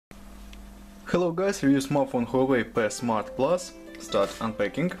Hello guys, review smartphone Huawei P Smart Plus. Start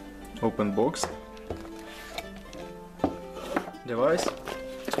unpacking. Open box. Device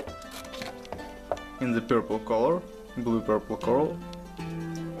in the purple color, blue-purple color.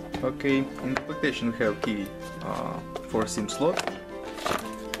 Okay, in the packaging we have key for SIM slot,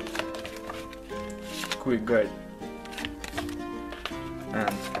 quick guide,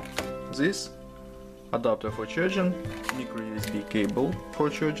 and this adapter for charging, micro USB cable for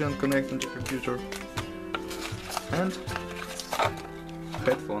charging and connecting to computer, and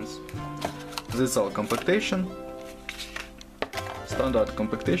headphones. This is all compactation, standard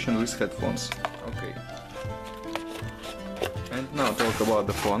compactation with headphones. Okay. And now talk about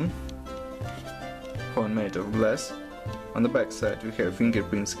the phone. Phone made of glass. On the back side we have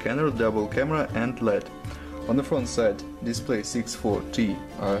fingerprint scanner, double camera and LED. On the front side display 6.4T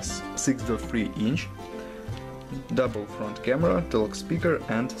 6.3 inch, double front camera, talk speaker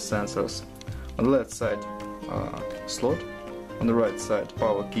and sensors. On the left side slot, on the right side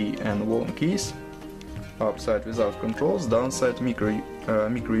power key and volume keys, upside without controls, downside micro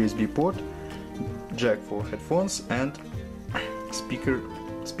USB port, jack for headphones and speaker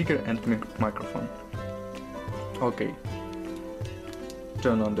and microphone. Okay,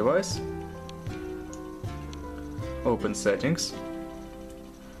 turn on device, open settings,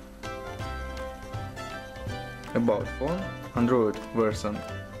 about phone, Android version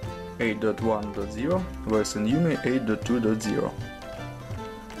 8.1.0, version UMI 8.2.0.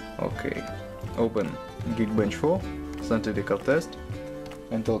 Okay, open Geekbench 4, synthetical test,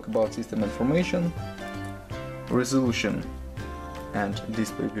 and talk about system information, resolution and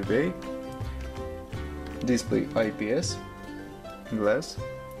display PPA, display IPS, glass,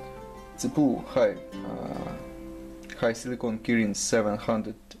 CPU high silicon Kirin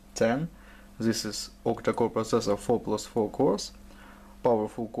 710. This is octa-core processor 4+4 cores,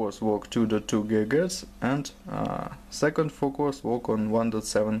 powerful cores work 2.2 GHz and second 4 cores work on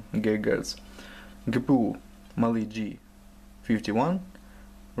 1.7 GHz. GPU Mali G51,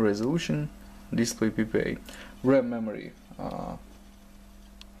 resolution, display PPA, RAM memory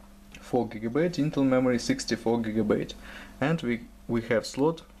 4 GB, Intel memory 64 GB, and we have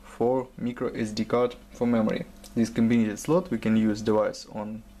slot for micro SD card for memory. This combined slot we can use device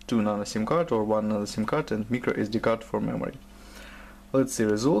on 2 nano SIM card or 1 nano SIM card and micro SD card for memory. Let's see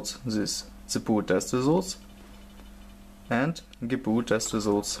results. This CPU test results and GPU test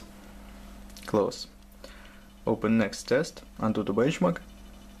results. Close. Open next test, Antutu benchmark.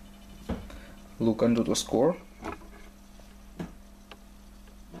 Look Antutu score.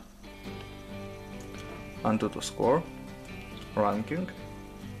 Antutu score, ranking,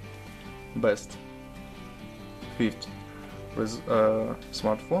 best 50 with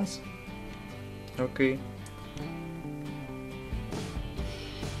smartphones. Okay.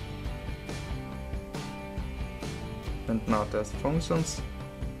 And now test functions,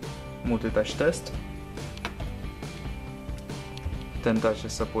 multi-touch test, 10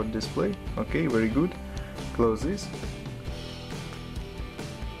 touches support display. Okay, very good. Close this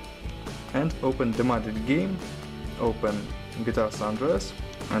and open demanded game, open Guitar San Andreas,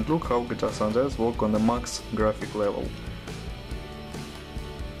 and look how Guitar San Andreas work on the max graphic level.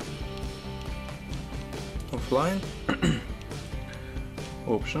 Offline,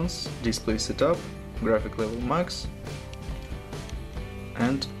 options, display setup, graphic level max,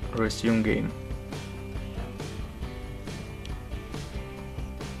 and resume game.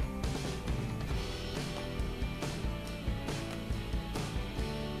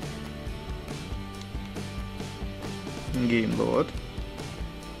 Game load,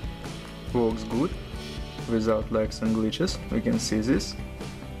 works good, without lags and glitches, we can see this.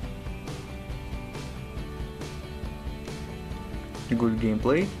 Good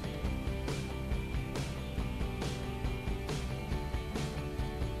gameplay.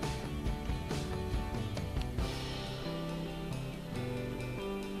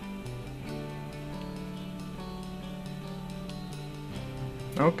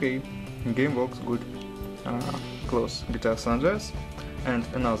 Okay, game works good. Close Guitar San Andreas, and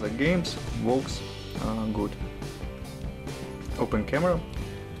another games works good. Open camera,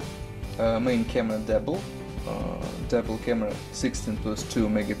 main camera double camera 16 plus 2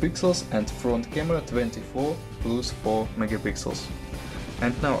 megapixels and front camera 24 plus 4 megapixels.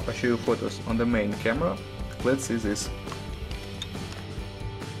 And now I show you photos on the main camera. Let's see this.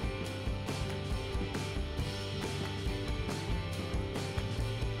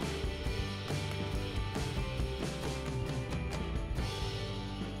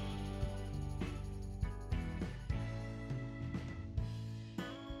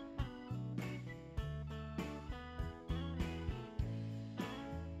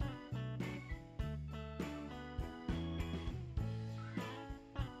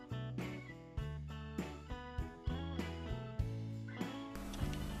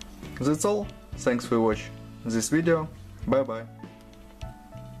 That's all. Thanks for watching this video. Bye bye.